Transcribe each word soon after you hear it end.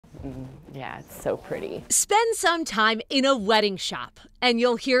Yeah, it's so pretty. Spend some time in a wedding shop, and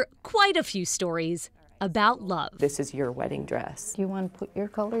you'll hear quite a few stories about love. This is your wedding dress. Do you want to put your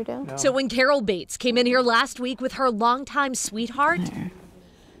color down? No. So when Carol Bates came in here last week with her longtime sweetheart,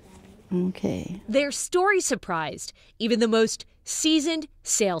 Okay. their story surprised even the most seasoned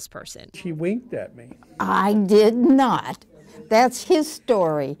salesperson. She winked at me. I did not. That's his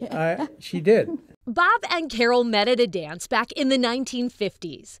story. She did. Bob and Carol met at a dance back in the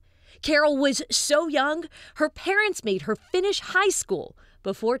 1950s. Carol was so young, her parents made her finish high school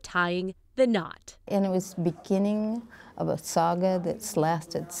before tying the knot. And it was the beginning of a saga that's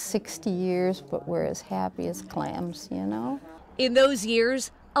lasted 60 years, but we're as happy as clams, you know? In those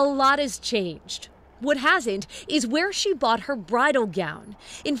years, a lot has changed. What hasn't is where she bought her bridal gown.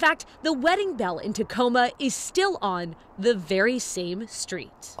 In fact, the wedding bell in Tacoma is still on the very same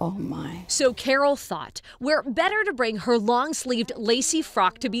street. Oh my. So Carol thought, where better to bring her long-sleeved lacy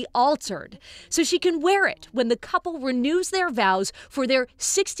frock to be altered so she can wear it when the couple renews their vows for their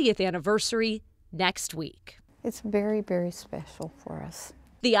 60th anniversary next week. It's very, very special for us.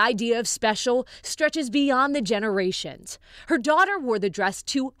 The idea of special stretches beyond the generations. Her daughter wore the dress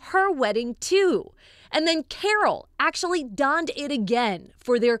to her wedding too. And then Carol actually donned it again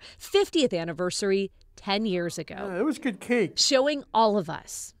for their 50th anniversary 10 years ago. It was good cake. Showing all of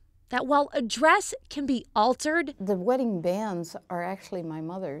us that while a dress can be altered, The wedding bands are actually my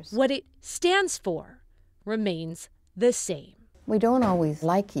mother's. what it stands for remains the same. We don't always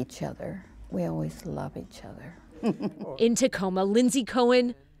like each other. We always love each other. In Tacoma, Lindsay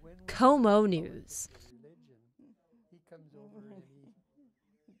Cohen, KOMO News. He comes over and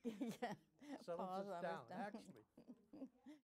he settles us down, actually.